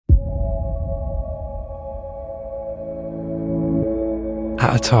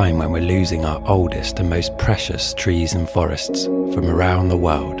At a time when we're losing our oldest and most precious trees and forests from around the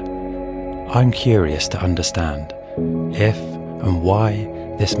world, I'm curious to understand if and why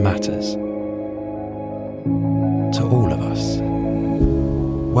this matters to all of us.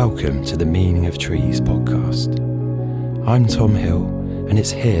 Welcome to the Meaning of Trees podcast. I'm Tom Hill, and it's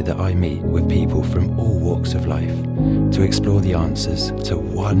here that I meet with people from all walks of life to explore the answers to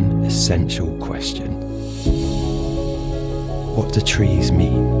one essential question. What do trees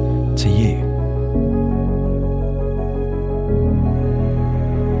mean to you?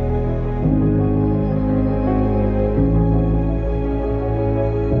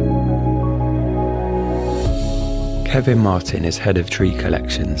 Kevin Martin is head of tree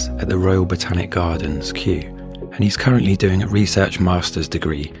collections at the Royal Botanic Gardens, Kew, and he's currently doing a research master's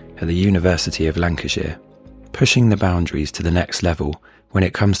degree at the University of Lancashire, pushing the boundaries to the next level when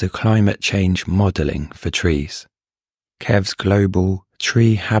it comes to climate change modelling for trees. Kev's global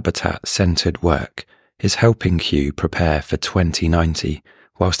tree habitat-centred work is helping Kew prepare for 2090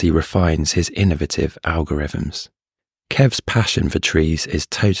 whilst he refines his innovative algorithms. Kev's passion for trees is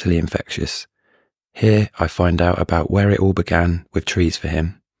totally infectious. Here I find out about where it all began with trees for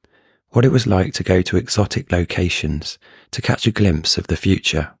him, what it was like to go to exotic locations to catch a glimpse of the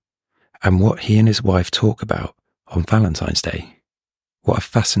future, and what he and his wife talk about on Valentine's Day. What a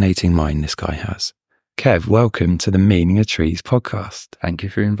fascinating mind this guy has. Kev, welcome to the Meaning of Trees podcast. Thank you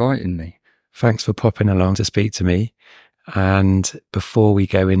for inviting me. Thanks for popping along to speak to me. And before we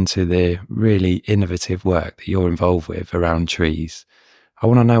go into the really innovative work that you're involved with around trees, I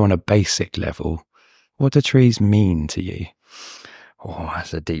want to know on a basic level, what do trees mean to you? Oh,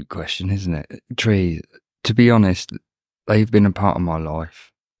 that's a deep question, isn't it? Trees, to be honest, they've been a part of my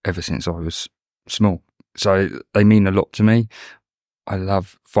life ever since I was small. So they mean a lot to me. I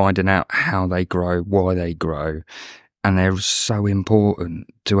love finding out how they grow, why they grow, and they're so important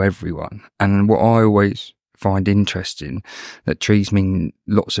to everyone. And what I always find interesting, that trees mean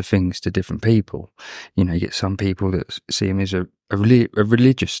lots of things to different people. You know, you get some people that see them as a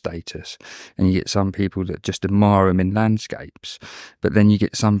religious status, and you get some people that just admire them in landscapes. But then you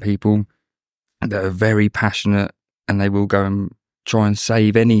get some people that are very passionate and they will go and try and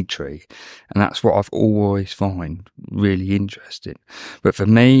save any tree. And that's what I've always find really interesting. But for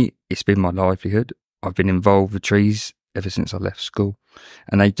me, it's been my livelihood. I've been involved with trees ever since I left school.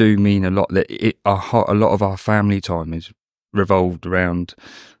 And they do mean a lot. That a lot of our family time is revolved around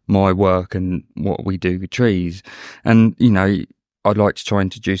my work and what we do with trees. And, you know, I'd like to try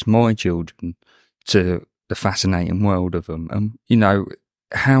and introduce my children to the fascinating world of them. And, you know,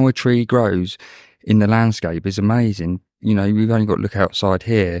 how a tree grows in the landscape is amazing. You know, we've only got to look outside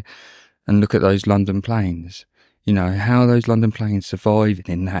here and look at those London plains. You know, how those London plains surviving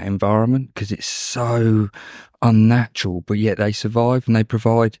in that environment, because it's so unnatural, but yet they survive and they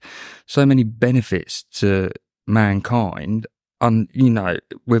provide so many benefits to mankind. You know,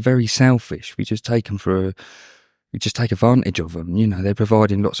 we're very selfish. We just take advantage of them. You know, they're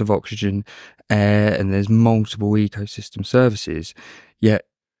providing lots of oxygen, air, and there's multiple ecosystem services, yet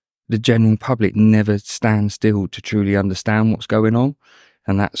the general public never stands still to truly understand what's going on.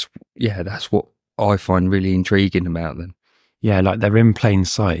 And that's what I find really intriguing about them. Yeah, like they're in plain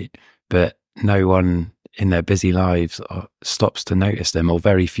sight, but no one in their busy lives stops to notice them, or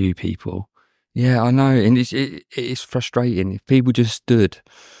very few people. Yeah, I know. And it is frustrating. If people just stood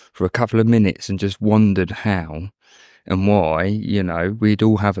for a couple of minutes and just wondered how and why, you know, we'd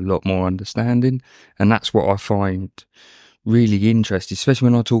all have a lot more understanding. And that's what I find really interesting, especially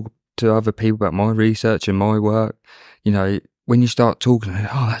when I talk to other people about my research and my work. You know, when you start talking,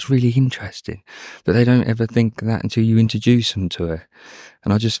 oh, that's really interesting, but they don't ever think that until you introduce them to it.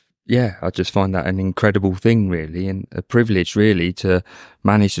 And I just find that an incredible thing, really, and a privilege, really, to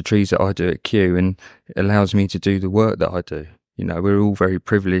manage the trees that I do at Kew, and it allows me to do the work that I do. You know, we're all very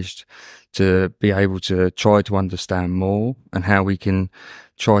privileged to be able to try to understand more and how we can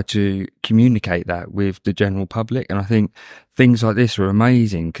try to communicate that with the general public. And I think things like this are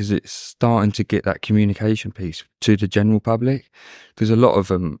amazing because it's starting to get that communication piece to the general public, because a lot of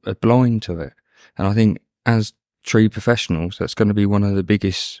them are blind to it. And I think as tree professionals, that's going to be one of the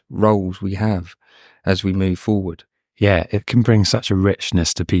biggest roles we have as we move forward. Yeah, it can bring such a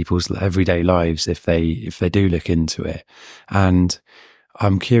richness to people's everyday lives if they do look into it. And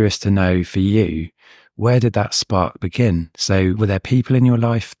I'm curious to know, for you, where did that spark begin? So were there people in your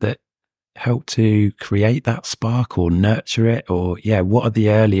life that helped to create that spark or nurture it? Or what are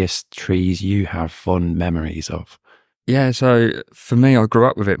the earliest trees you have fond memories of? Yeah, so for me, I grew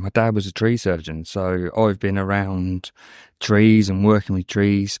up with it. My dad was a tree surgeon, so I've been around trees and working with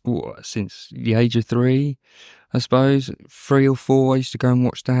trees since the age of 3. I suppose. 3 or 4, I used to go and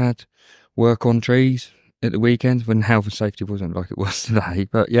watch Dad work on trees at the weekends when health and safety wasn't like it was today.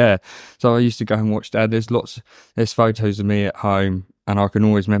 But yeah, so I used to go and watch Dad. There's photos of me at home, and I can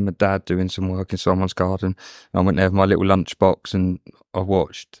always remember Dad doing some work in someone's garden. I went there with my little lunchbox and I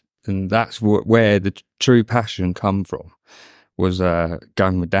watched. And that's where the true passion come from, was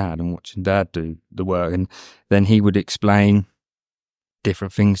going with Dad and watching Dad do the work. And then he would explain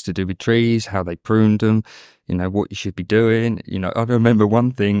different things to do with trees, how they pruned them, what you should be doing. I remember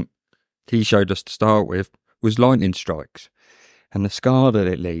one thing he showed us to start with was lightning strikes and the scar that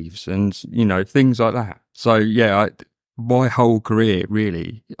it leaves, and things like that. So yeah, my whole career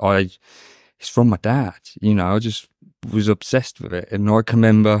really, it's from my dad. I just was obsessed with it, and I can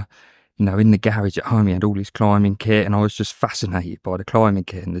remember, in the garage at home, he had all his climbing kit, and I was just fascinated by the climbing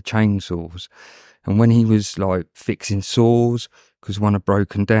kit and the chainsaws. And when he was like fixing saws, because one had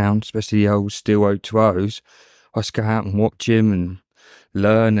broken down, especially the old steel O2Os, I used to go out and watch him and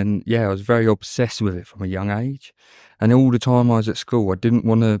learn. And yeah, I was very obsessed with it from a young age. And all the time I was at school, I didn't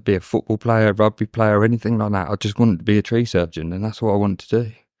want to be a football player, rugby player, or anything like that. I just wanted to be a tree surgeon, and that's what I wanted to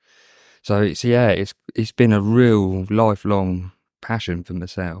do. So it's been a real lifelong passion for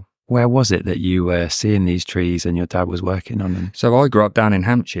myself. Where was it that you were seeing these trees and your dad was working on them? So I grew up down in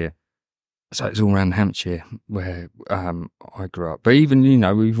Hampshire. So it's all around Hampshire where I grew up. But even,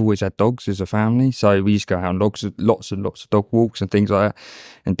 we've always had dogs as a family. So we used to go out on lots and lots of dog walks and things like that.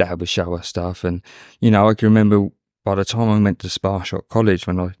 And Dad would show us stuff. And, I can remember by the time I went to Sparshot College,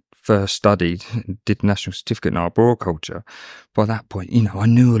 when I first studied and did national certificate in arboriculture, by that point, I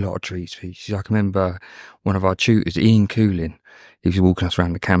knew a lot of tree species. I can remember one of our tutors, Ian Coolin, he was walking us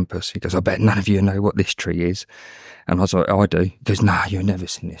around the campus. He goes, "I bet none of you know what this tree is." And I was like, "I do." He goes, "Nah, you've never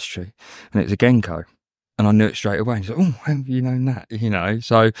seen this tree." And it's a ginkgo. And I knew it straight away. He's like, "Oh, how have you known that?"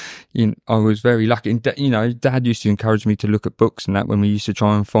 So, I was very lucky. And, Dad used to encourage me to look at books and that when we used to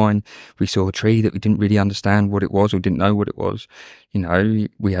try and find, we saw a tree that we didn't really understand what it was or didn't know what it was.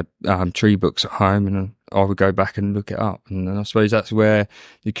 We had tree books at home, and I would go back and look it up. And I suppose that's where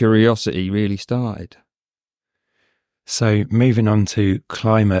the curiosity really started. So moving on to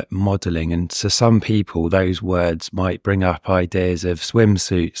climate modelling, and to some people those words might bring up ideas of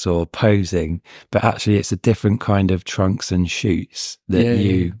swimsuits or posing, but actually it's a different kind of trunks and shoots that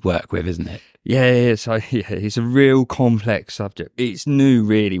you work with, isn't it? Yeah, so it's a real complex subject. It's new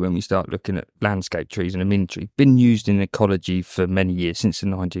really when we start looking at landscape trees and a miniature. Been used in ecology for many years, since the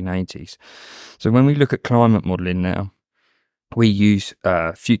 1980s. So when we look at climate modelling now, we use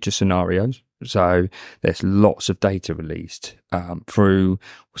future scenarios. So there's lots of data released through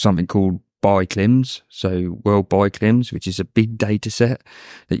something called BICLIMS, so World BICLIMS, which is a big data set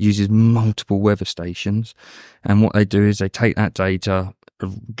that uses multiple weather stations. And what they do is they take that data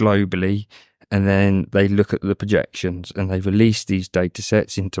globally, and then they look at the projections, and they release these data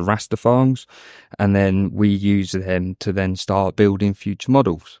sets into raster files, and then we use them to then start building future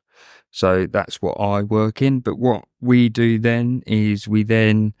models. So that's what I work in. But what we do then is we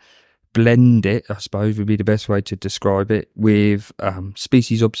then blend it, I suppose would be the best way to describe it, with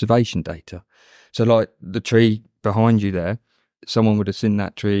species observation data. So like the tree behind you there, someone would have seen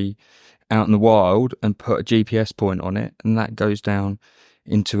that tree out in the wild and put a GPS point on it, and that goes down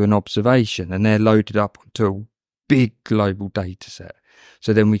into an observation, and they're loaded up onto a big global data set.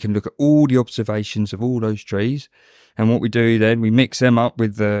 So then we can look at all the observations of all those trees, and what we do then, we mix them up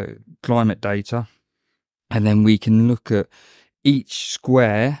with the climate data, and then we can look at each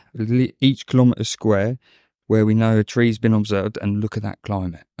kilometre square where we know a tree's been observed, and look at that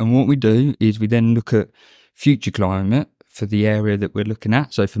climate. And what we do is we then look at future climate for the area that we're looking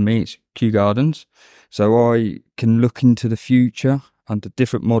at. So for me, it's Kew Gardens. So I can look into the future under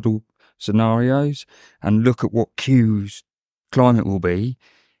different model scenarios and look at what Kew's climate will be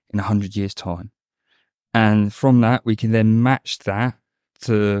in 100 years' time. And from that, we can then match that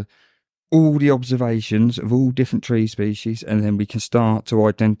to all the observations of all different tree species, and then we can start to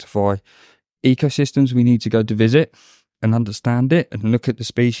identify ecosystems we need to go to visit and understand it, and look at the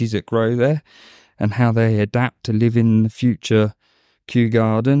species that grow there and how they adapt to live in the future Kew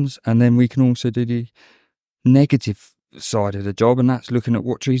Gardens. And then we can also do the negative side of the job, and that's looking at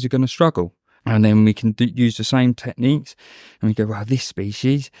what trees are going to struggle. And then we can use the same techniques, and we go, well, this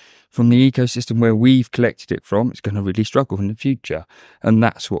species from the ecosystem where we've collected it from, it's going to really struggle in the future. And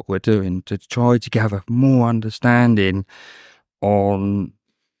that's what we're doing, to try to gather more understanding on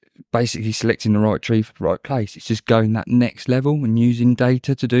basically selecting the right tree for the right place. It's just going that next level and using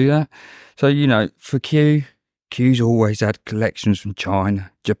data to do that. So, for Kew's always had collections from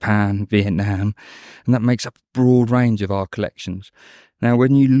China, Japan, Vietnam, and that makes up a broad range of our collections. Now,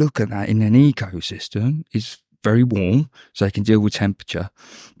 when you look at that in an ecosystem, it's very warm, so they can deal with temperature,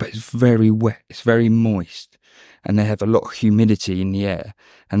 but it's very wet, it's very moist, and they have a lot of humidity in the air.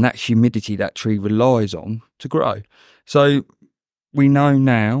 And that humidity that tree relies on to grow. So we know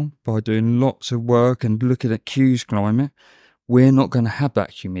now, by doing lots of work and looking at Kew's climate, we're not going to have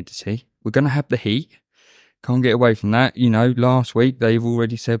that humidity. We're going to have the heat. Can't get away from that. Last week they've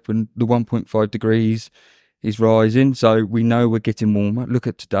already said when the 1.5 degrees is rising, so we know we're getting warmer. Look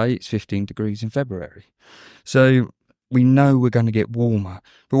at today, it's 15 degrees in February. So we know we're going to get warmer.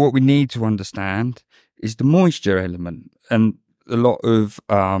 But what we need to understand is the moisture element. And a lot of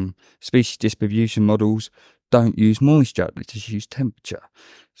species distribution models don't use moisture, they just use temperature.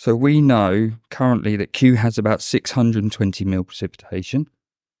 So we know currently that Kew has about 620 mil precipitation.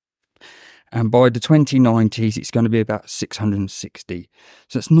 And by the 2090s, it's going to be about 660.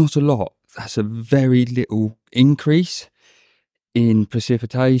 So it's not a lot. That's a very little increase in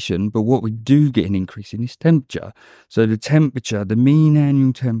precipitation. But what we do get an increase in is temperature. So the mean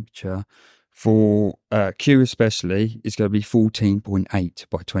annual temperature for Kew especially, is going to be 14.8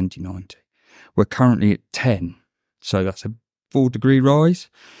 by 2090. We're currently at 10. So that's a 4-degree rise.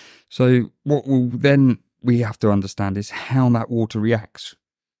 So what we have to understand is how that water reacts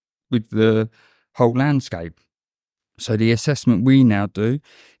with the whole landscape. So the assessment we now do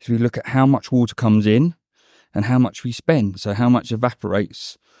is we look at how much water comes in and how much we spend. So how much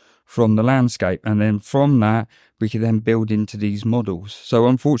evaporates from the landscape. And then from that, we can then build into these models. So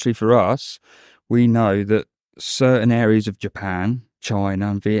unfortunately for us, we know that certain areas of Japan, China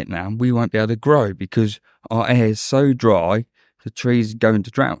and Vietnam, we won't be able to grow because our air is so dry, the trees go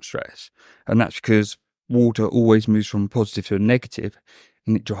into drought stress. And that's because water always moves from positive to negative,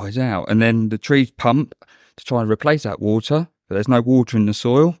 and it dries out. And then the trees pump to try and replace that water, but there's no water in the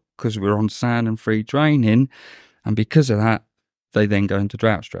soil because we're on sand and free draining. And because of that, they then go into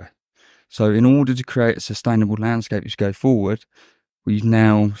drought stress. So in order to create a sustainable landscape as we go forward, we've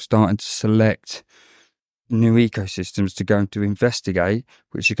now started to select new ecosystems to go and to investigate,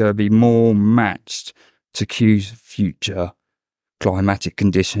 which are going to be more matched to Kew's future climatic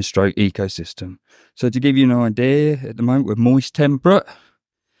conditions stroke ecosystem. So to give you an idea, at the moment we're moist temperate,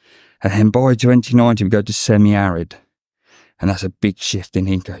 and then by 2090 we go to semi-arid, and that's a big shift in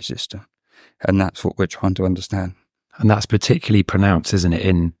ecosystem, and that's what we're trying to understand. And that's particularly pronounced, isn't it,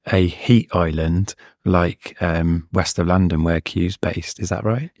 in a heat island like west of London where Kew's based, is that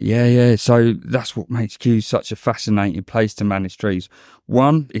right? Yeah. So that's what makes Kew such a fascinating place to manage trees.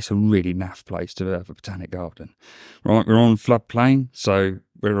 One, it's a really naff place to have a botanic garden. Right, we're on floodplain, so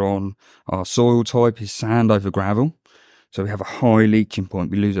our soil type is sand over gravel. So we have a high leaching point.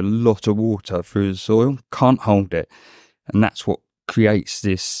 We lose a lot of water through the soil, can't hold it. And that's what creates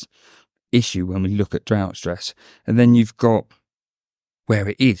this issue when we look at drought stress. And then you've got where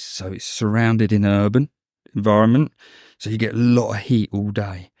it is. So it's surrounded in urban environment. So you get a lot of heat all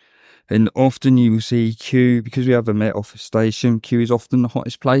day. And often you will see Kew, because we have a Met Office station, Kew is often the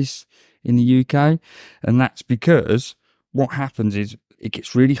hottest place in the UK. And that's because what happens is it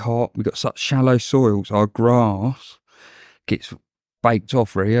gets really hot. We've got such shallow soils. Our grass gets baked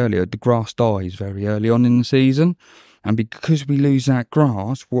off very early. The grass dies very early on in the season. And because we lose that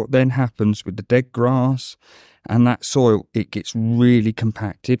grass, what then happens with the dead grass and that soil, it gets really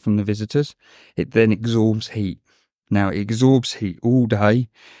compacted from the visitors. It then absorbs heat. Now, it absorbs heat all day,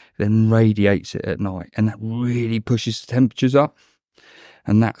 then radiates it at night. And that really pushes the temperatures up.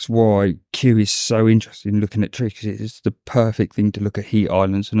 And that's why Kew is so interested in looking at trees, because it's the perfect thing to look at heat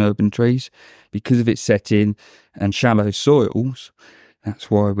islands and urban trees. Because of its setting and shallow soils,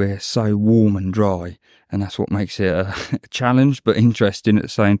 that's why we're so warm and dry. And that's what makes it a challenge, but interesting at the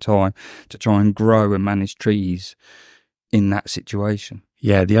same time, to try and grow and manage trees in that situation.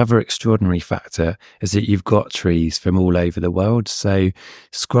 Yeah, the other extraordinary factor is that you've got trees from all over the world. So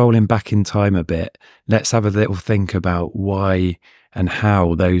scrolling back in time a bit, let's have a little think about why and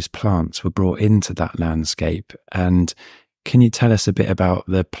how those plants were brought into that landscape. And can you tell us a bit about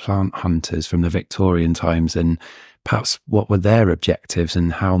the plant hunters from the Victorian times and perhaps what were their objectives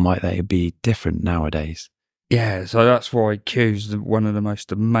and how might they be different nowadays? Yeah, so that's why Kew's one of the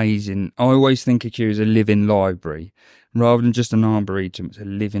most amazing. I always think of Kew as a living library. Rather than just an arboretum, it's a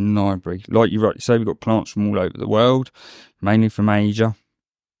living library. Like you rightly say, we've got plants from all over the world, mainly from Asia.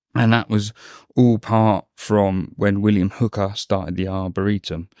 And that was all part from when William Hooker started the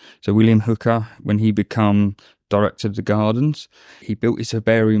Arboretum. So William Hooker, when he became director of the gardens, he built his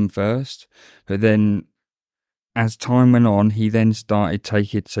herbarium first, but then as time went on, he then started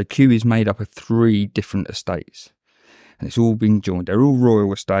taking... So Kew is made up of 3 different estates, and it's all been joined. They're all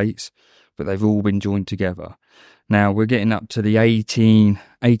royal estates, but they've all been joined together. Now, we're getting up to the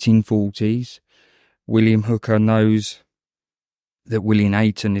 1840s, William Hooker knows that William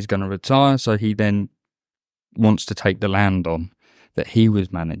Ayton is going to retire, so he then wants to take the land on that he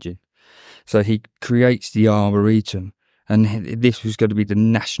was managing. So he creates the Arboretum, and this was going to be the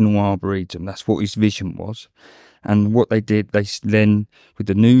National Arboretum. That's what his vision was. And what they did, they then, with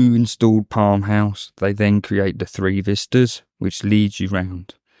the new installed palm house, they then create the 3 vistas, which leads you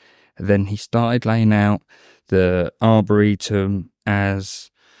round. And then he started laying out the Arboretum as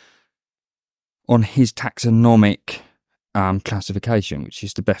on his taxonomic classification, which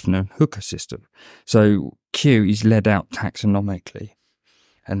is the Bethmann-Hooker system. So Kew is led out taxonomically,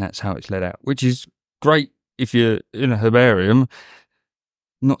 and that's how it's led out, which is great if you're in a herbarium.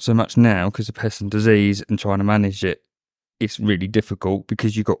 Not so much now because of pest and disease and trying to manage it. It's really difficult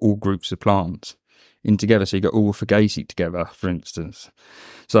because you've got all groups of plants in together. So you've got all Fagaceae together, for instance.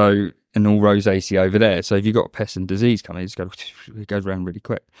 So, and all Rosaceae over there. So if you've got pest and disease coming, it goes around really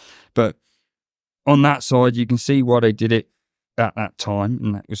quick. But on that side, you can see why they did it at that time,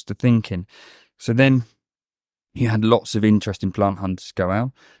 and that was the thinking. So then you had lots of interesting plant hunters go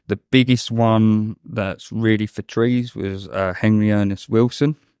out. The biggest one that's really for trees was Henry Ernest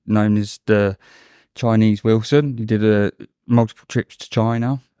Wilson, known as the Chinese Wilson. He did multiple trips to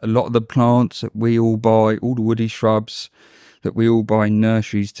China. A lot of the plants that we all buy, all the woody shrubs that we all buy in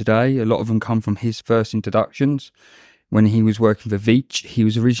nurseries today, a lot of them come from his first introductions. When he was working for Veitch, he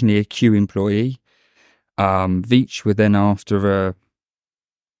was originally a Kew employee. Veitch were then after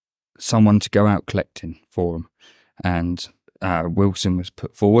someone to go out collecting for them, and Wilson was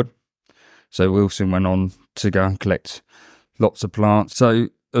put forward. So Wilson went on to go and collect lots of plants. So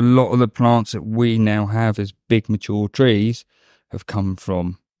a lot of the plants that we now have as big mature trees have come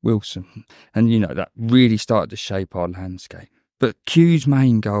from Wilson, and that really started to shape our landscape. But Kew's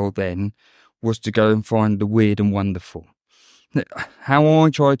main goal then was to go and find the weird and wonderful. How I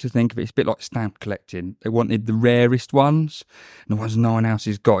try to think of it, it's a bit like stamp collecting. They wanted the rarest ones, and the ones no one else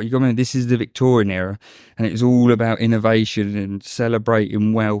has got. You got to remember, this is the Victorian era, and it's all about innovation and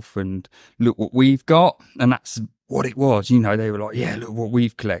celebrating wealth and look what we've got. And that's what it was. They were like, yeah, look what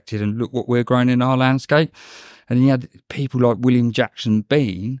we've collected and look what we're growing in our landscape. And you had people like William Jackson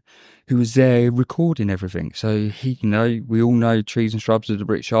Bean, who was there recording everything. So he, we all know Trees and Shrubs of the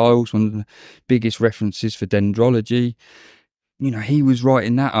British Isles, one of the biggest references for dendrology. He was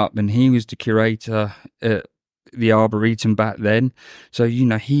writing that up, and he was the curator at the Arboretum back then. So,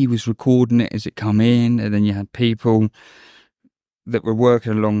 he was recording it as it come in, and then you had people that were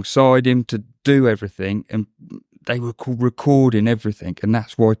working alongside him to do everything, and they were recording everything. And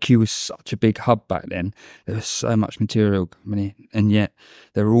that's why Kew was such a big hub back then. There was so much material coming in, and yet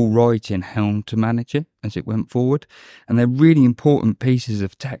they were all writing how to manage it as it went forward. And they're really important pieces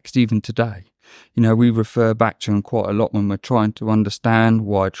of text even today. We refer back to them quite a lot when we're trying to understand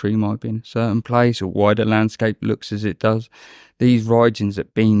why a tree might be in a certain place or why the landscape looks as it does. These writings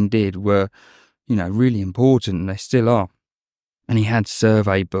that Bean did were, really important, and they still are. And he had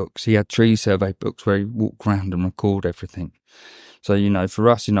survey books. He had tree survey books where he walked around and record everything. So, for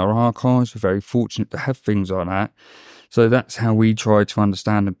us in our archives, we're very fortunate to have things like that. So that's how we try to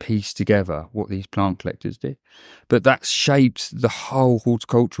understand and piece together what these plant collectors did. But that shaped the whole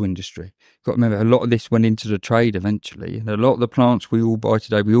horticultural industry. You've got to remember, a lot of this went into the trade eventually. And a lot of the plants we all buy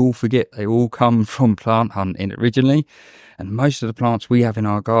today, we all forget they all come from plant hunting originally. And most of the plants we have in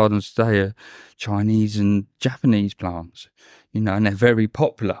our gardens today are Chinese and Japanese plants, and they're very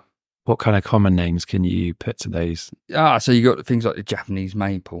popular. What kind of common names can you put to those? So you got things like the Japanese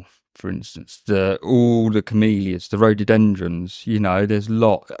maple, for instance, all the camellias, the rhododendrons, there's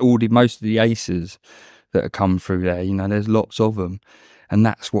most of the aces that have come through there, there's lots of them. And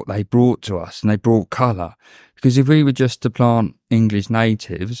that's what they brought to us, and they brought colour. Because if we were just to plant English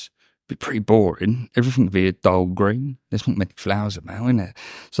natives, it'd be pretty boring. Everything would be a dull green. There's not many flowers about, isn't there?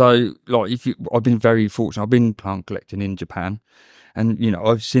 So, I've been very fortunate. I've been plant collecting in Japan, and,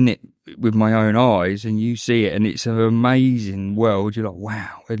 I've seen it with my own eyes, and you see it, and it's an amazing world. You're like,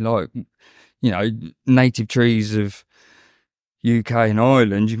 wow. And native trees of UK and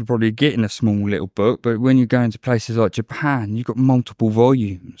Ireland, you can probably get in a small little book, but when you go into places like Japan, you've got multiple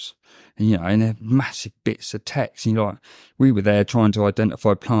volumes, and they're massive bits of text. And we were there trying to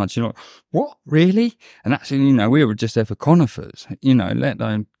identify plants. You're like, what, really? And that's, we were just there for conifers, let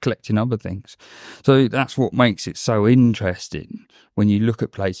alone collecting other things. So that's what makes it so interesting when you look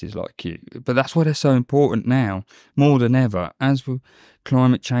at places like Kew. But that's why they're so important now, more than ever. As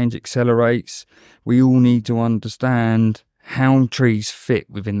climate change accelerates, we all need to understand how trees fit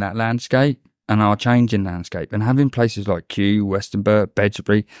within that landscape. and our changing landscape, and having places like Kew, Westonbirt,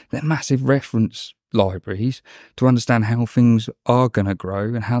 Bedgebury, they're massive reference libraries to understand how things are going to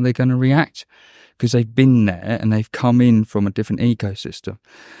grow and how they're going to react, because they've been there and they've come in from a different ecosystem.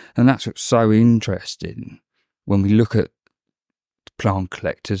 And that's what's so interesting when we look at plant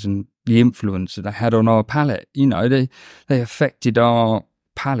collectors and the influence that they had on our palate. You know, they affected our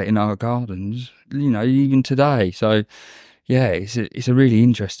palate in our gardens, you know, even today. So yeah, it's a really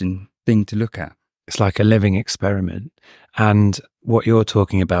interesting thing to look at. It's like a living experiment. And what you're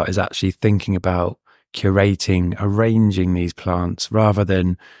talking about is actually thinking about curating, arranging these plants rather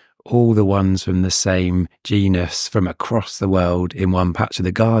than all the ones from the same genus from across the world in one patch of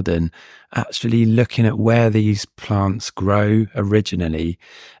the garden, actually looking at where these plants grow originally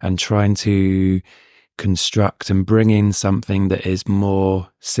and trying to construct and bring in something that is more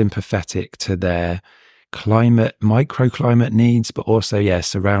sympathetic to their climate, microclimate needs, but also,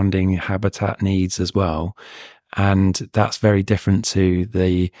 surrounding habitat needs as well. And that's very different to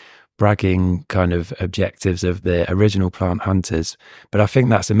the bragging kind of objectives of the original plant hunters. But I think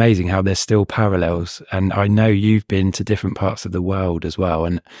that's amazing how there's still parallels. And I know you've been to different parts of the world as well.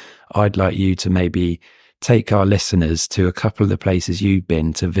 And I'd like you to maybe take our listeners to a couple of the places you've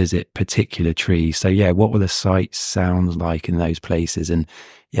been to visit particular trees. So what were the sights, sounds like in those places? And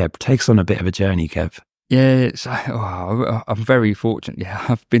take us on a bit of a journey, Kev. Yeah, so I'm very fortunate. Yeah,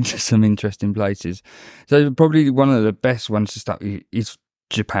 I've been to some interesting places. So probably one of the best ones to start with is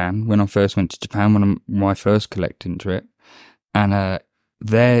Japan. When I first went to Japan, one of my first collecting trip, and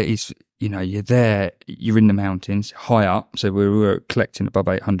there is, you know, you're there, you're in the mountains, high up. So we were collecting above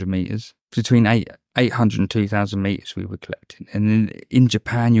 800 meters, between 800 and 2,000 meters we were collecting. And in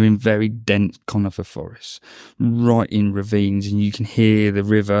Japan, you're in very dense conifer forests, right in ravines, and you can hear the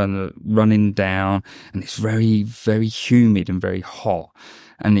river running down, and it's very, very humid and very hot.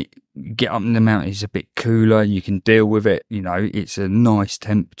 And you get up in the mountain, it's a bit cooler, you can deal with it, you know, it's a nice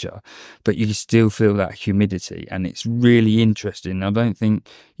temperature, but you can still feel that humidity, and it's really interesting. I don't think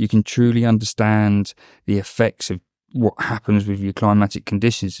you can truly understand the effects of what happens with your climatic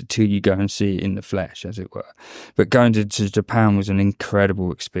conditions until you go and see it in the flesh, as it were. But going to Japan was an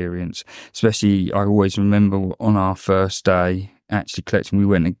incredible experience, especially I always remember on our first day actually collecting, we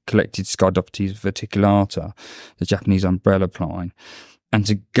went and collected Sciadoptes verticulata, the Japanese umbrella pine. And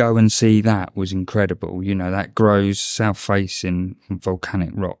to go and see that was incredible. You know, that grows south-facing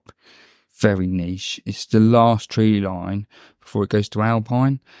volcanic rock. Very niche. It's the last tree line before it goes to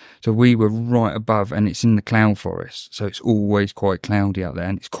alpine. So we were right above, and it's in the cloud forest. So it's always quite cloudy out there,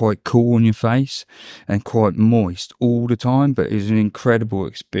 and it's quite cool on your face and quite moist all the time. But it was an incredible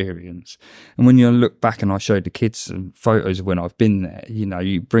experience. And when you look back, and I showed the kids some photos of when I've been there, you know,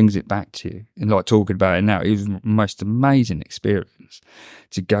 it brings it back to you. And like talking about it now, it was the most amazing experience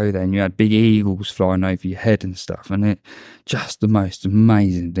to go there, and you had big eagles flying over your head and stuff, and it just the most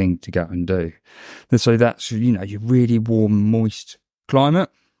amazing thing to go and do. And so that's, you know, your really warm, moist climate.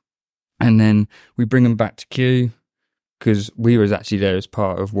 And then we bring them back to Kew, because we was actually there as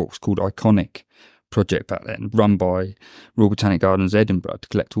part of what was called Iconic project back then, run by Royal Botanic Gardens Edinburgh, to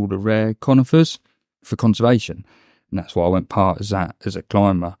collect all the rare conifers for conservation. And that's why I went part as that, as a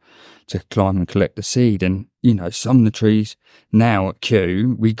climber, to climb and collect the seed. And, you know, some of the trees now at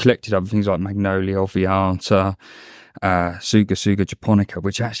Kew, we collected other things like Magnolia ovata, Suga japonica,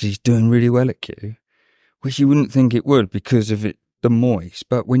 which actually is doing really well at Kew, which you wouldn't think it would because of the moist.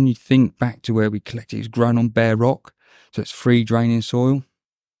 But when you think back to where we collected, it's grown on bare rock, so it's free draining soil.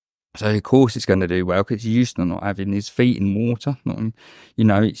 So of course it's going to do well, because it's used to not having its feet in water. You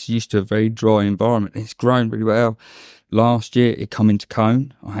know, it's used to a very dry environment. It's grown really well. Last year it come into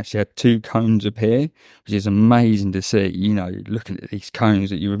cone. I actually had 2 cones appear, which is amazing to see. You know, looking at these cones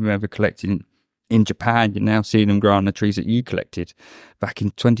that you remember collecting in Japan, you're now seeing them grow on the trees that you collected back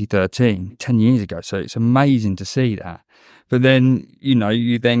in 2013, 10 years ago. So it's amazing to see that. But then, you know,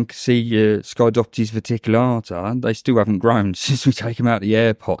 you then see your Sciadoptes verticulata, they still haven't grown since we take them out of the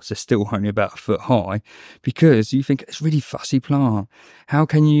air pots. They're still only about 1 foot high, because you think it's a really fussy plant. How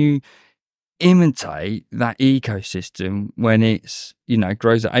can you imitate that ecosystem when it's, you know,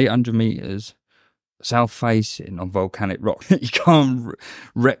 grows at 800 meters south-facing on volcanic rock? You can't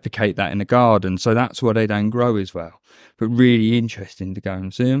replicate that in a garden. So that's why they don't grow as well. But really interesting to go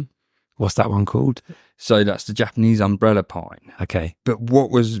and see them. What's that one called? So that's the Japanese umbrella pine. Okay. But what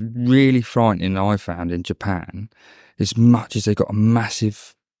was really frightening, I found in Japan, as much as they got a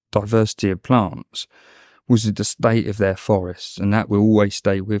massive diversity of plants, was the state of their forests. And that will always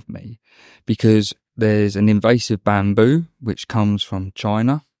stay with me, because there's an invasive bamboo which comes from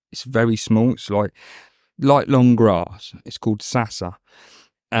China. It's very small. It's like long grass. It's called sasa.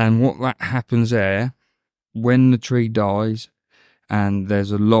 And what that happens there, when the tree dies and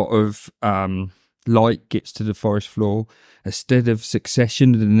there's a lot of light gets to the forest floor, instead of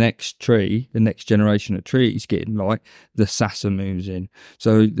succession of the next tree, the next generation of trees getting light, the sassa moves in.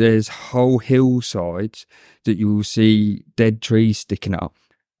 So there's whole hillsides that you will see dead trees sticking up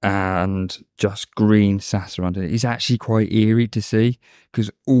and just green sassa underneath. It's actually quite eerie to see,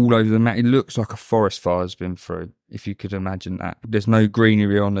 because all over the map it looks like a forest fire's been through, if you could imagine that. There's no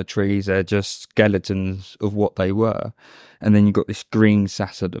greenery on the trees, they're just skeletons of what they were. And then you've got this green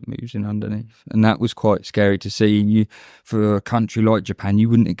sassa that moves in underneath. And that was quite scary to see. You, for a country like Japan, you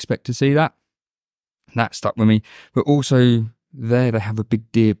wouldn't expect to see that. That stuck with me. But also there they have a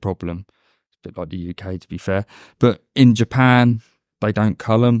big deer problem. It's a bit like the UK, to be fair. But in Japan, they don't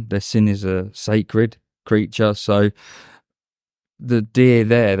cull them. They're seen as a sacred creature. So the deer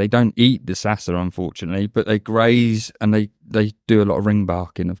there, they don't eat the sassa, unfortunately, but they graze and they do a lot of ring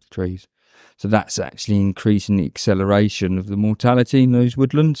barking of the trees. So that's actually increasing the acceleration of the mortality in those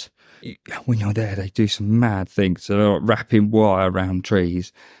woodlands. When you're there, they do some mad things. So they're like wrapping wire around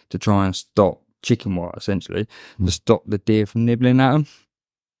trees to try and stop, chicken wire essentially, to stop the deer from nibbling at them.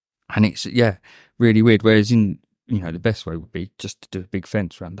 And it's, really weird. Whereas in, the best way would be just to do a big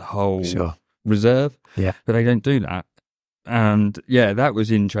fence around the whole reserve. Yeah. But they don't do that. And that was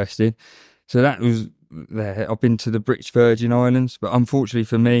interesting. So that was there. I've been to the British Virgin Islands, but unfortunately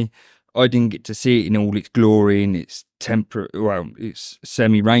for me, I didn't get to see it in all its glory and its it's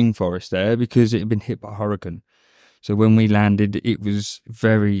semi-rainforest there, because it had been hit by a hurricane. So when we landed, it was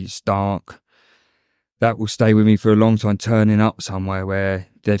very stark. That will stay with me for a long time, turning up somewhere where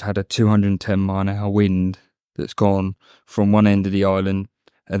they've had a 210 mile an hour wind that's gone from one end of the island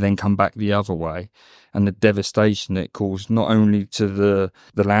and then come back the other way. And the devastation it caused, not only to the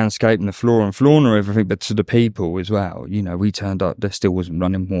landscape and the flora and fauna, everything, but to the people as well. We turned up, there still wasn't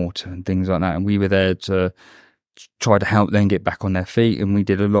running water and things like that. And we were there to try to help them get back on their feet. And we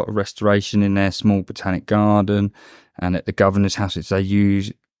did a lot of restoration in their small botanic garden and at the governor's house, which they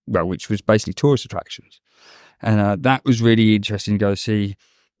use, which was basically tourist attractions. And that was really interesting to go see.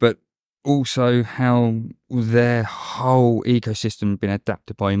 But also how their whole ecosystem had been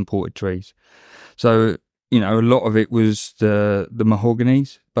adapted by imported trees. So, a lot of it was the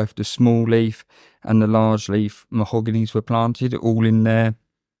mahoganies, both the small leaf and the large leaf mahoganies were planted all in there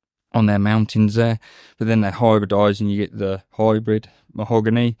on their mountains there. But then they hybridise and you get the hybrid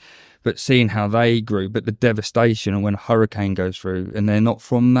mahogany. But seeing how they grew, but the devastation and when a hurricane goes through and they're not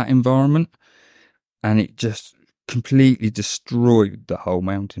from that environment, and it just completely destroyed the whole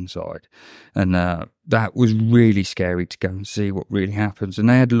mountainside. And that was really scary to go and see what really happens. And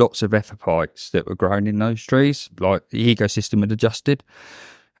they had lots of epiphytes that were growing in those trees, like the ecosystem had adjusted.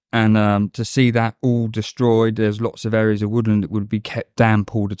 And to see that all destroyed, there's lots of areas of woodland that would be kept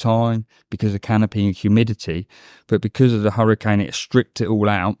damp all the time because of canopy and humidity. But because of the hurricane, it stripped it all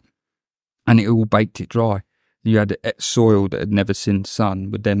out and it all baked it dry. You had soil that had never seen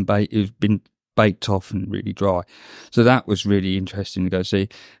sun, would then it was been baked off and really dry. So that was really interesting to go see.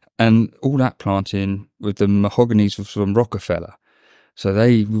 And all that planting with the mahoganies was from Rockefeller. So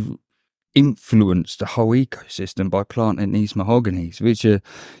they influenced the whole ecosystem by planting these mahoganies, which are,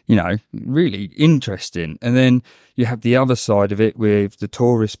 really interesting. And then you have the other side of it with the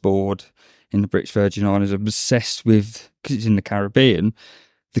tourist board in the British Virgin Islands obsessed with, because it's in the Caribbean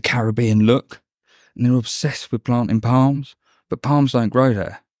look. And they're obsessed with planting palms, but palms don't grow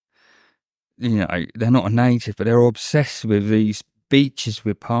there. They're not a native, but they're obsessed with these beaches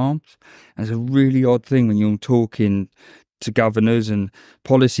with palms. And it's a really odd thing when you're talking to governors and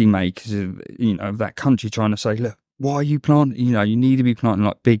policymakers of that country, trying to say, look, why are you planting? You need to be planting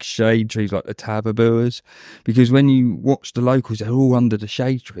like big shade trees like the tababuas, because when you watch the locals, they're all under the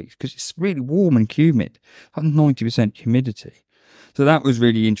shade trees because it's really warm and humid, like 90% humidity. So that was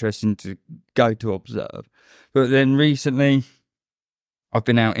really interesting to go to observe. But then recently, I've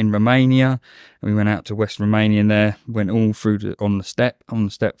been out in Romania, and we went out to West Romania and there, went all through on the steppe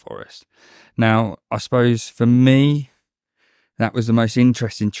forest. Now, I suppose for me, that was the most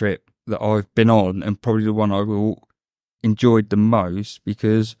interesting trip that I've been on, and probably the one I will enjoyed the most,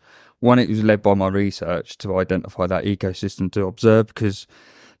 because one, it was led by my research to identify that ecosystem to observe, because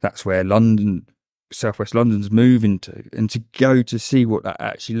that's where Southwest London's moving to, and to go to see what that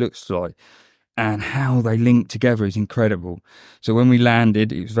actually looks like. And how they link together is incredible. So when we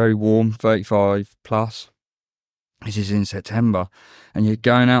landed, it was very warm, 35 plus. This is in September. And you're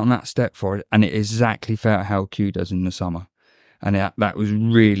going out on that steppe forest, and it exactly felt how Kew does in the summer. And that was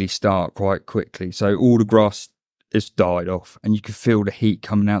really stark quite quickly. So all the grass has died off, and you could feel the heat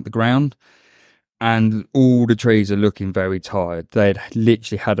coming out the ground. and all the trees are looking very tired. They'd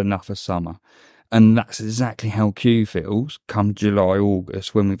literally had enough of summer. And that's exactly how Kew feels come July,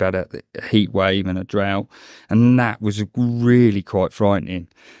 August, when we've had a heat wave and a drought. And that was really quite frightening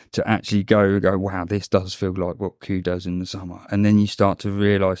to actually go, wow, this does feel like what Kew does in the summer. And then you start to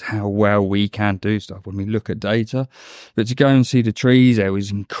realise how well we can do stuff when we look at data. But to go and see the trees there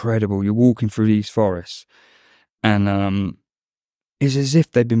was incredible. You're walking through these forests and it's as if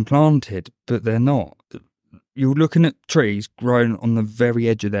they've been planted, but they're not. You're looking at trees growing on the very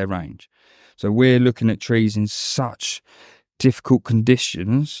edge of their range. So we're looking at trees in such difficult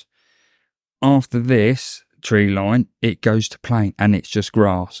conditions. After this tree line, it goes to plain and it's just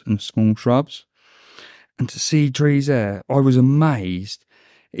grass and small shrubs. And to see trees there, I was amazed.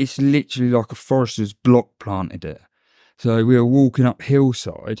 It's literally like a forester's block planted it. So we were walking up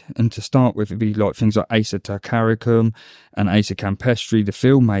hillside, and to start with, it'd be like things like Acer tacaricum and Acer campestre, the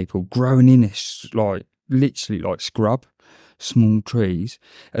field maple, growing in this like literally like scrub. Small trees,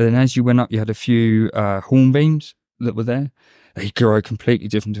 and then as you went up you had a few hornbeams that were there. They grow completely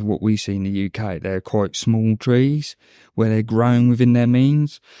different to what we see in the UK. They're quite small trees where they're grown within their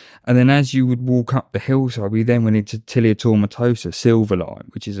means. And then as you would walk up the hillside, we then went into Tilia tomentosa,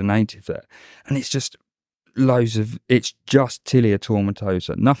 silverline, which is a native there, and it's just it's just Tilia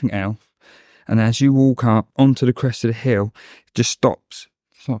tomentosa, nothing else. And as you walk up onto the crest of the hill, it just stops.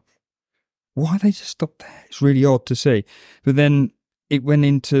 Why they just stopped there? It's really odd to see. But then it went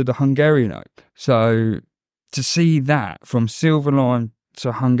into the Hungarian oak. So to see that from silverline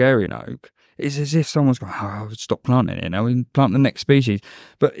to Hungarian oak, it's as if someone's going, oh, stop planting it now, we can plant the next species.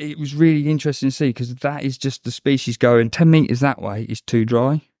 But it was really interesting to see, because that is just the species going 10 metres that way is too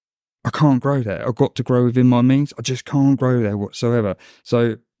dry. I can't grow there. I've got to grow within my means. I just can't grow there whatsoever.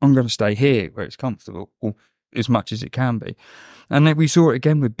 So I'm going to stay here where it's comfortable, or as much as it can be. And then we saw it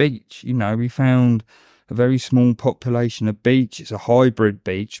again with beech. We found a very small population of beech. It's a hybrid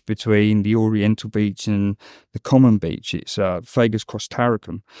beech between the oriental beech and the common beech. It's Fagus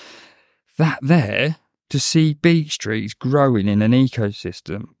crostaricum. That there, to see beech trees growing in an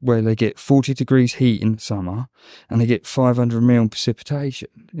ecosystem where they get 40 degrees heat in the summer and they get 500 mil precipitation,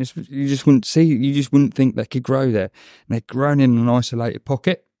 you just wouldn't think they could grow there. And they're grown in an isolated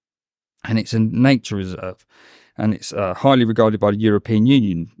pocket, and it's a nature reserve. And it's highly regarded by the European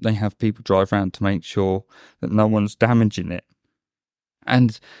Union. They have people drive around to make sure that no one's damaging it.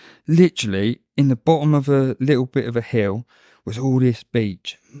 And literally, in the bottom of a little bit of a hill was all this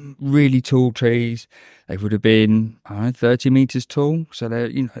beech. Really tall trees. They would have been, 30 metres tall. So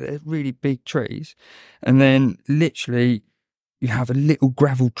they're really big trees. And then literally, you have a little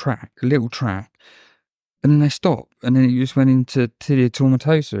track. And then they stop. And then you just went into Tilia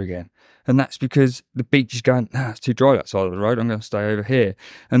tomentosa again. And that's because the beech is going, it's too dry that side of the road, I'm going to stay over here.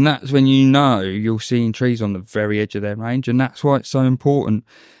 And that's when you're seeing trees on the very edge of their range. And that's why it's so important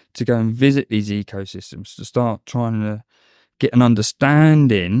to go and visit these ecosystems, to start trying to get an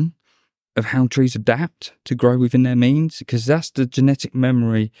understanding of how trees adapt to grow within their means, because that's the genetic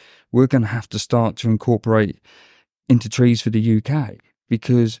memory we're going to have to start to incorporate into trees for the UK,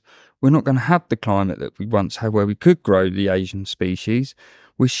 because we're not going to have the climate that we once had where we could grow the Asian species.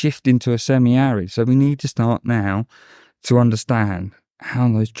 We're shifting to a semi-arid, so we need to start now to understand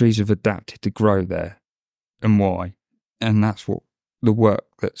how those trees have adapted to grow there and why. And that's what the work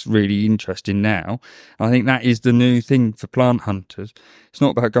that's really interesting now. I think that is the new thing for plant hunters. It's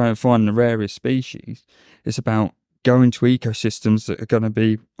not about going and finding the rarest species. It's about going to ecosystems that are going to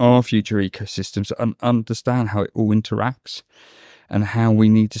be our future ecosystems and understand how it all interacts, and how we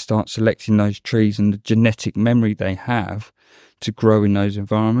need to start selecting those trees and the genetic memory they have to grow in those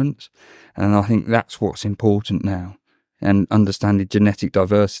environments. And I think that's what's important now, and understanding genetic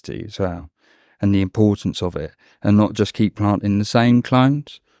diversity as well, and the importance of it, and not just keep planting the same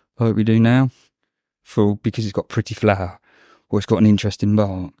clones like we do now because it's got pretty flower or it's got an interesting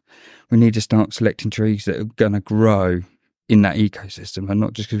bark. We need to start selecting trees that are going to grow in that ecosystem, and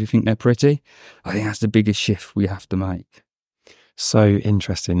not just because we think they're pretty. I think that's the biggest shift we have to make. So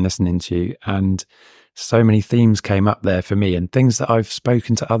interesting listening to you, and so many themes came up there for me, and things that I've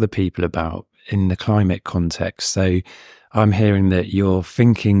spoken to other people about in the climate context. So I'm hearing that you're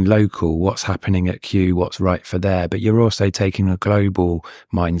thinking local, what's happening at Kew, what's right for there, but you're also taking a global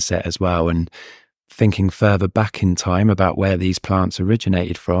mindset as well, and thinking further back in time about where these plants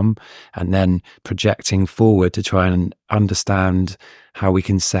originated from, and then projecting forward to try and understand how we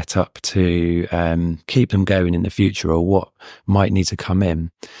can set up to keep them going in the future, or what might need to come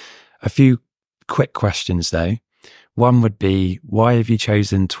in. A few quick questions though. One would be, why have you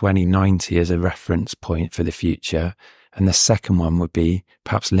chosen 2090 as a reference point for the future? And the second one would be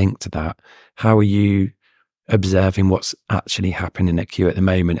perhaps linked to that. How are you observing what's actually happening at Kew at the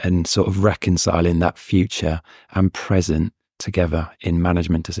moment and sort of reconciling that future and present together in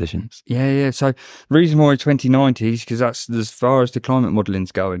management decisions? Yeah. So the reason why 2090 is because that's as far as the climate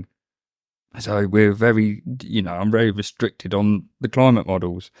modelling's going. So we're very, I'm very restricted on the climate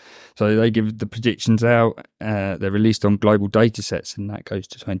models. So they give the predictions out, they're released on global data sets, and that goes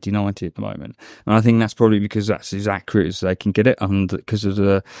to 2090 at the moment. And I think that's probably because that's as accurate as they can get it, and because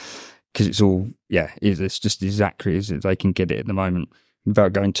it's all, it's just as accurate as they can get it at the moment,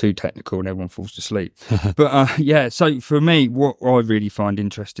 without going too technical and everyone falls asleep. But so for me, what I really find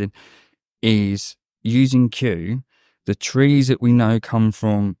interesting is using Kew, the trees that we know come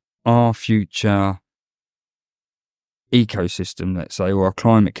from our future ecosystem, let's say, or our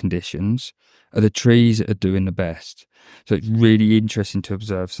climate conditions, are the trees that are doing the best. So it's really interesting to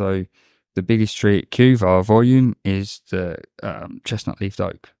observe. So the biggest tree at Kew by volume is the chestnut-leaved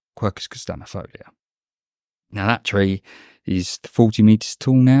oak, Quercus castanifolia. Now that tree is 40 metres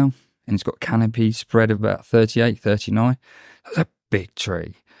tall now, and it's got canopy spread of about 38, 39. That's a big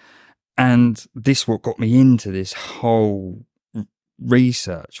tree. And this what got me into this whole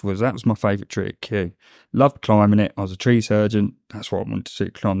research that was my favourite tree at Kew. Loved climbing it. I was a tree surgeon. That's what I wanted to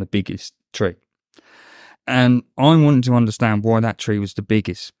do, climb the biggest tree. And I wanted to understand why that tree was the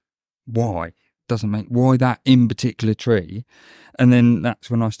biggest. Why that in particular tree. And then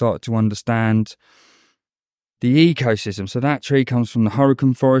that's when I started to understand the ecosystem. So that tree comes from the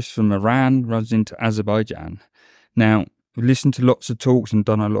hurricane forest from Iran, runs into Azerbaijan. Now, I've listened to lots of talks and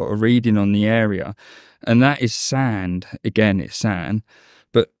done a lot of reading on the area, and that is sand. Again, it's sand,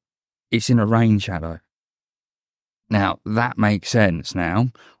 but it's in a rain shadow. Now, that makes sense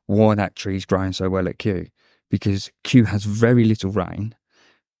now why that tree's growing so well at Kew, because Kew has very little rain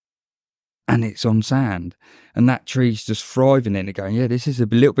and it's on sand, and that tree's just thriving in it, going, yeah, this is a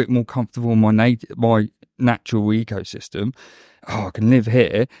little bit more comfortable in my natural ecosystem. Oh, I can live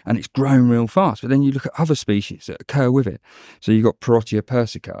here, and it's grown real fast. But then you look at other species that occur with it. So you've got Parotia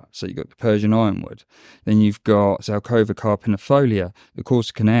persica, so you've got the Persian ironwood. Then you've got Zelkova carpinifolia, the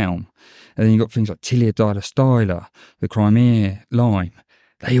Corsican elm. And then you've got things like Tilia dilastyla, the Crimea lime.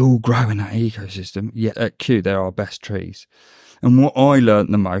 They all grow in that ecosystem, yet at Kew, they're our best trees. And what I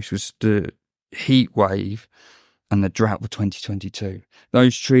learnt the most was the heat wave and the drought of 2022.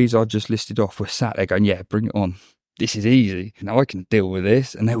 Those trees I just listed off were sat there going, yeah, bring it on. This is easy. Now I can deal with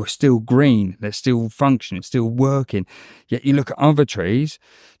this. And they were still green. They're still functioning, still working. Yet you look at other trees,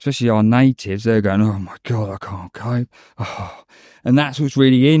 especially our natives, they're going, oh my God, I can't cope. Oh. And that's what's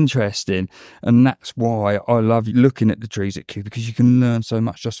really interesting. And that's why I love looking at the trees at Kew, because you can learn so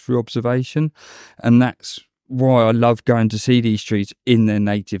much just through observation. And that's why I love going to see these trees in their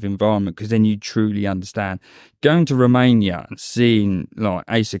native environment, because then you truly understand. Going to Romania and seeing like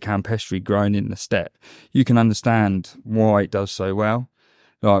Acer campestri growing in the steppe, you can understand why it does so well.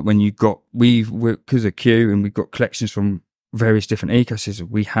 Like when because of Kew and we've got collections from various different ecosystems,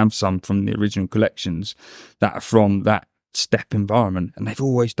 we have some from the original collections that are from that steppe environment, and they've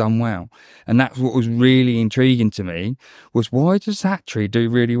always done well. And that's what was really intriguing to me, was why does that tree do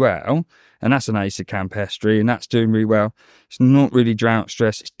really well? And that's an Acer campestri, and that's doing really well. It's not really drought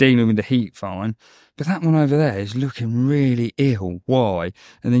stressed, it's dealing with the heat fine. But that one over there is looking really ill. Why?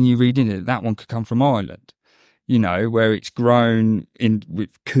 And then you read in it, that one could come from Ireland, where it's grown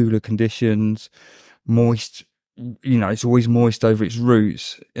with cooler conditions, moist, it's always moist over its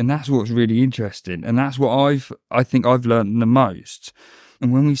roots. And that's what's really interesting. And that's what I think I've learned the most.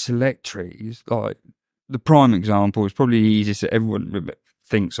 And when we select trees, like the prime example is probably the easiest that everyone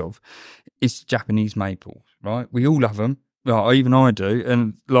thinks of, is Japanese maples, right? We all love them. Like, even I do.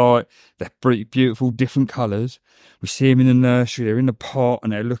 And like, they're pretty beautiful, different colours. We see them in the nursery, they're in the pot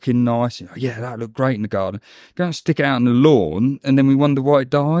and they're looking nice. Yeah, that look great in the garden. Go and stick it out on the lawn and then we wonder why it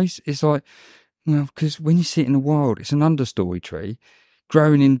dies. It's like, well, because when you see it in the wild, it's an understory tree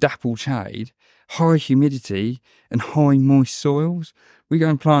growing in dappled shade, high humidity and high moist soils. We go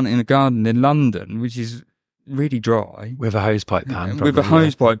and plant it in a garden in London, which is really dry. With a hosepipe ban. With a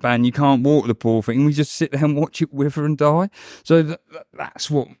hosepipe ban, you can't walk the poor thing. We just sit there and watch it wither and die. So that's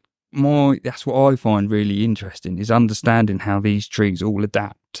what I find really interesting, is understanding how these trees all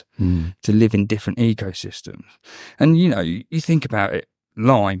adapt to live in different ecosystems. And, you think about it,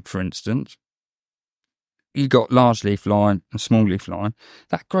 lime, for instance. You got large leaf lime and small leaf lime.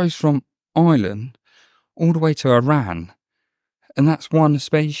 That grows from Ireland all the way to Iran. And that's one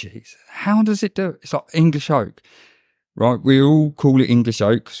species. How does it do it? It's like English oak, right? We all call it English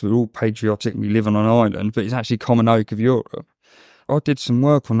oak because we're all patriotic and we live on an island, but it's actually common oak of Europe. I did some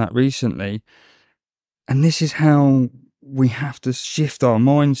work on that recently. And this is how we have to shift our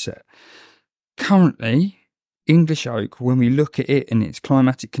mindset. Currently, English oak, when we look at it in its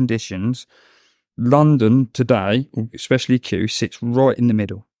climatic conditions, London today, especially Kew, sits right in the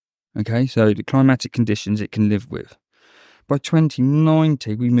middle. Okay, so the climatic conditions it can live with. By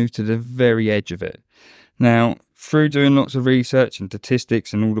 2090, we move to the very edge of it. Now, through doing lots of research and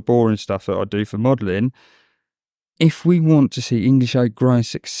statistics and all the boring stuff that I do for modelling, if we want to see English oak growing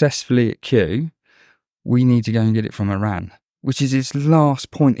successfully at Kew, we need to go and get it from Iran, which is its last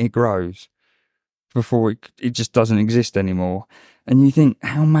point it grows before it just doesn't exist anymore. And you think,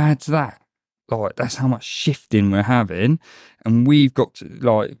 how mad's that? Like, that's how much shifting we're having. And we've got to,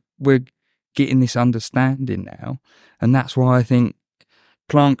 like, we're getting this understanding now. And that's why I think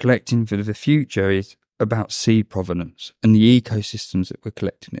plant collecting for the future is about seed provenance and the ecosystems that we're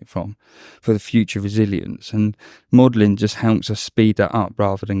collecting it from for the future resilience. And modelling just helps us speed that up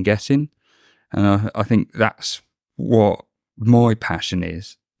rather than guessing. And I think that's what my passion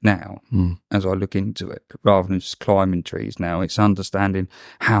is now as I look into it, rather than just climbing trees now. It's understanding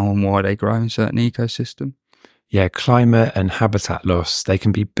how and why they grow in certain ecosystems. Yeah, climate and habitat loss, they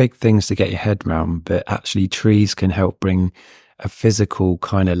can be big things to get your head around, but actually trees can help bring a physical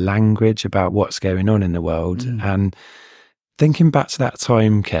kind of language about what's going on in the world. And thinking back to that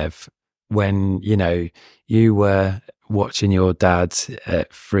time, Kev, when, you know, you were watching your dad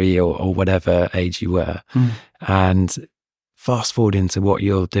at 3 or whatever age you were, and fast forward into what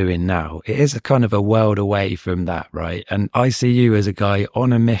you're doing now, it is a kind of a world away from that, right? And I see you as a guy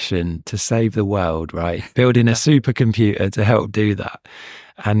on a mission to save the world, right? Building a supercomputer to help do that.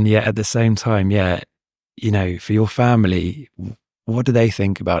 And yet at the same time, yeah, you know, for your family, what do they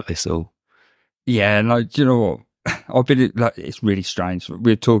think about this all? Yeah, and like, you know what? I've been like, it's really strange. I'm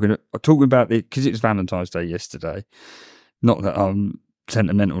talking about it because it was Valentine's Day yesterday. Not that I'm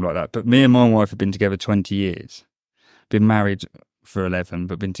sentimental like that, but me and my wife have been together 20 years. Been married for 11,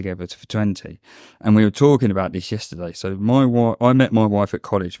 but been together for 20. And we were talking about this yesterday. So I met my wife at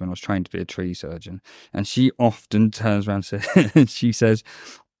college when I was trained to be a tree surgeon, and she often turns around and she says,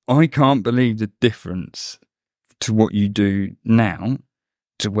 I can't believe the difference to what you do now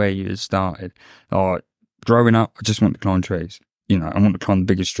to where you started. Like, growing up, I just wanted to climb trees. You know, I wanted to climb the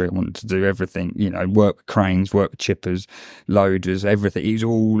biggest tree. I wanted to do everything, you know, work with cranes, work with chippers, loaders, everything. It was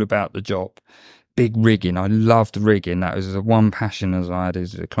all about the job. Big rigging. I loved rigging. That was the one passion as I had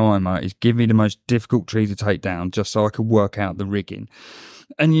as a climber, is give me the most difficult tree to take down just so I could work out the rigging.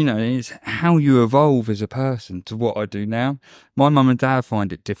 And, you know, it's how you evolve as a person to what I do now. My mum and dad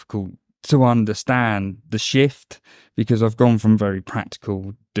find it difficult to understand the shift because I've gone from very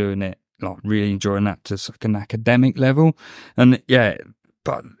practical, doing it, like really enjoying that, to like an academic level. And yeah,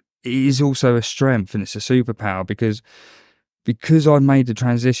 but it is also a strength and it's a superpower because I made the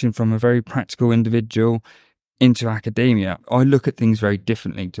transition from a very practical individual into academia. I look at things very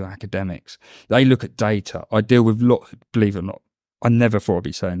differently to academics. They look at data. I deal with believe it or not, I never thought I'd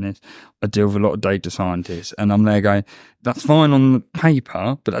be saying this. I deal with a lot of data scientists, and I'm there going, that's fine on the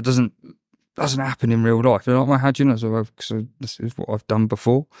paper, but that doesn't happen in real life. They're like, well, how do you know? So this is what I've done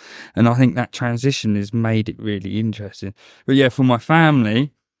before. And I think that transition has made it really interesting. But yeah, for my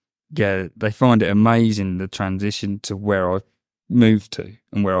family, yeah, they find it amazing, the transition to where I've moved to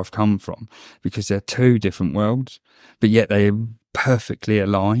and where I've come from, because they're two different worlds, but yet they perfectly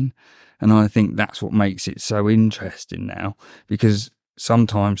align. And I think that's what makes it so interesting now, because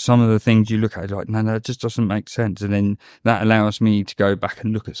sometimes some of the things you look at, like, no, it just doesn't make sense. And then that allows me to go back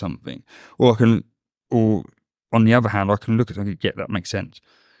and look at something. Or on the other hand, I can look at something, yeah, that makes sense.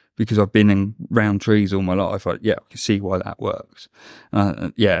 Because I've been around trees all my life, I can see why that works.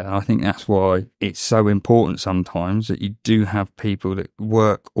 I think that's why it's so important sometimes that you do have people that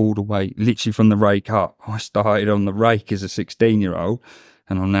work all the way, literally from the rake up. I started on the rake as a 16-year-old,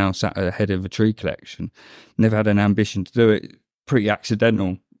 and I'm now sat at the head of a tree collection. Never had an ambition to do it. Pretty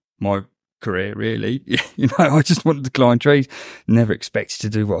accidental, my career, really. You know, I just wanted to climb trees. Never expected to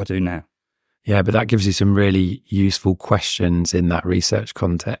do what I do now. Yeah, but that gives you some really useful questions in that research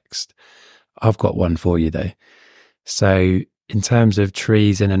context. I've got one for you though. So in terms of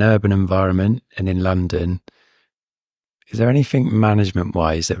trees in an urban environment and in London, is there anything management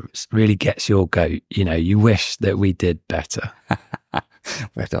wise that really gets your goat? You know, you wish that we did better.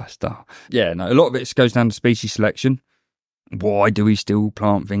 Where do I start? Yeah, no, a lot of it goes down to species selection. Why do we still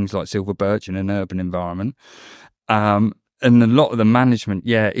plant things like silver birch in an urban environment? And a lot of the management,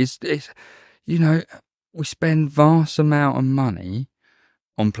 it's you know, we spend vast amount of money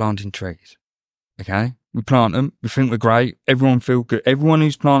on planting trees. Okay, we plant them. We think we're great. Everyone feel good. Everyone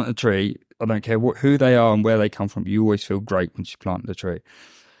who's planted a tree, I don't care who they are and where they come from, you always feel great once you plant the tree.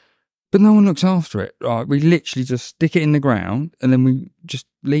 But no one looks after it, right? We literally just stick it in the ground and then we just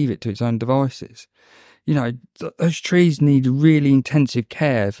leave it to its own devices. You know, those trees need really intensive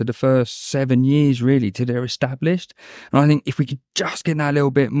care for the first 7 years, really, till they're established. And I think if we could just get that a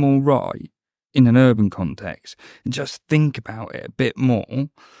little bit more right in an urban context and just think about it a bit more,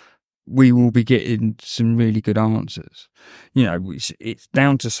 we will be getting some really good answers. You know, it's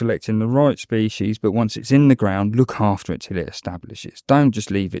down to selecting the right species, but once it's in the ground, look after it till it establishes. Don't just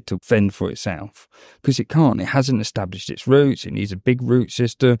leave it to fend for itself, because it can't. It hasn't established its roots. It needs a big root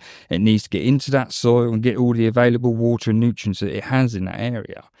system. It needs to get into that soil and get all the available water and nutrients that it has in that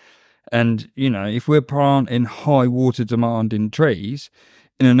area. And, you know, if we're planting high water demanding trees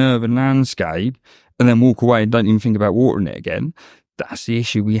in an urban landscape and then walk away and don't even think about watering it again, that's the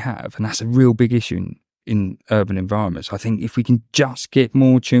issue we have, and that's a real big issue in urban environments. I think if we can just get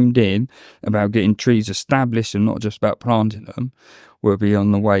more tuned in about getting trees established and not just about planting them, we'll be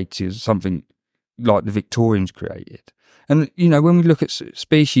on the way to something like the Victorians created. And, you know, when we look at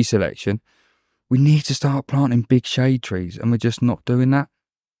species selection, we need to start planting big shade trees, and we're just not doing that.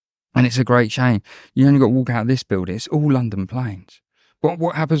 And it's a great shame. You only got to walk out of this building, it's all London planes.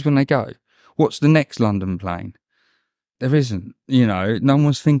 What happens when they go? What's the next London plane? There isn't, you know, no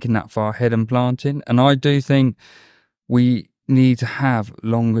one's thinking that far ahead and planting. And I do think we need to have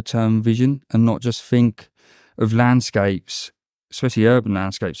longer term vision and not just think of landscapes, especially urban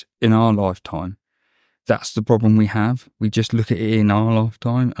landscapes, in our lifetime. That's the problem we have. We just look at it in our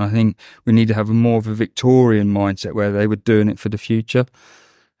lifetime. And I think we need to have more of a Victorian mindset where they were doing it for the future.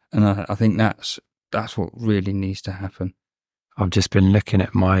 And I think that's what really needs to happen. I've just been looking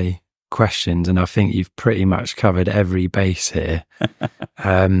at my questions and I think you've pretty much covered every base here.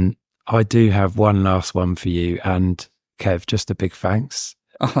 I do have one last one for you, and Kev, just a big thanks.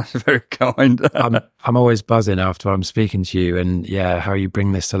 Oh, that's very kind. I'm always buzzing after I'm speaking to you, and yeah, how you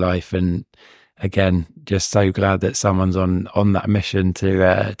bring this to life. And again, just so glad that someone's on that mission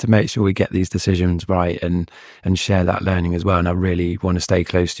to make sure we get these decisions right and share that learning as well. And I really want to stay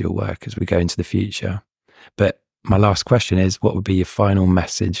close to your work as we go into the future. But my last question is, what would be your final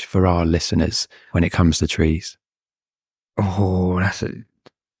message for our listeners when it comes to trees? Oh, that's a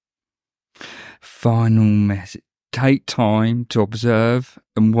final message. Take time to observe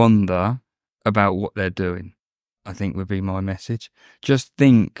and wonder about what they're doing, I think would be my message. Just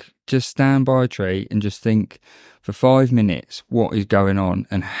stand by a tree and just think for 5 minutes what is going on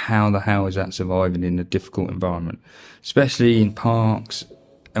and how the hell is that surviving in a difficult environment, especially in parks,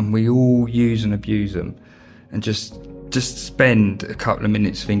 and we all use and abuse them. And just spend a couple of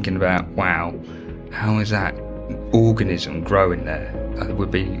minutes thinking about, wow, how is that organism growing there? That would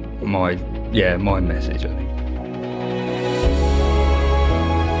be my message, I think.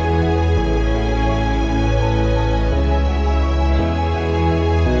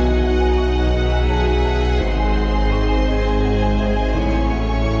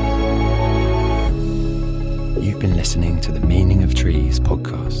 You've been listening to the Meaning of Trees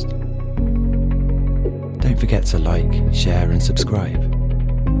podcast. Don't forget to like, share and subscribe.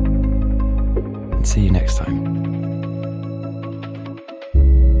 And see you next time.